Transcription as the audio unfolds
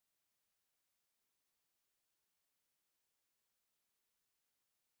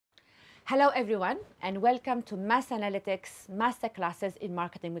Hello everyone and welcome to Mass Analytics Masterclasses in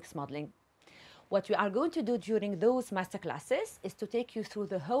Marketing Mix Modeling. What we are going to do during those masterclasses is to take you through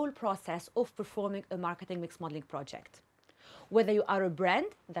the whole process of performing a marketing mix modeling project. Whether you are a brand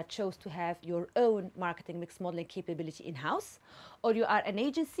that chose to have your own marketing mix modeling capability in-house, or you are an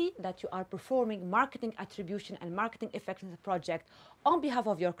agency that you are performing marketing attribution and marketing effectiveness project on behalf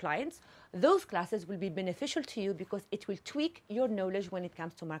of your clients, those classes will be beneficial to you because it will tweak your knowledge when it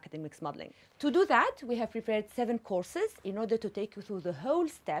comes to marketing mix modeling. To do that, we have prepared 7 courses in order to take you through the whole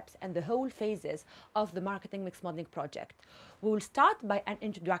steps and the whole phases of the marketing mix modeling project. We will start by an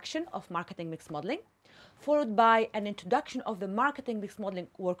introduction of marketing mix modeling, followed by an introduction of the marketing mix modeling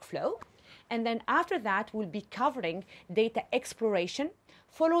workflow. And then after that, we'll be covering data exploration,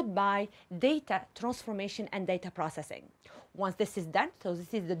 followed by data transformation and data processing. Once this is done, so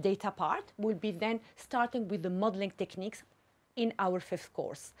this is the data part, we'll be then starting with the modeling techniques in our 5th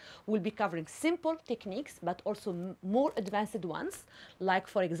course. We'll be covering simple techniques, but also more advanced ones, like,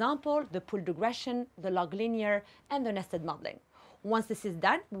 for example, the pooled regression, the log linear, and the nested modeling. Once this is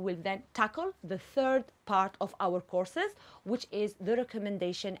done, we will then tackle the 3rd part of our courses, which is the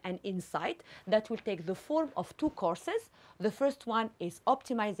recommendation and insight that will take the form of 2 courses. The first one is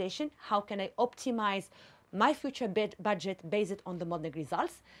optimization. How can I optimize my future budget based on the modeling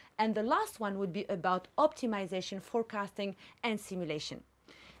results? And the last one would be about optimization, forecasting, and simulation.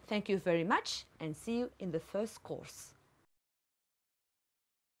 Thank you very much and see you in the 1st course.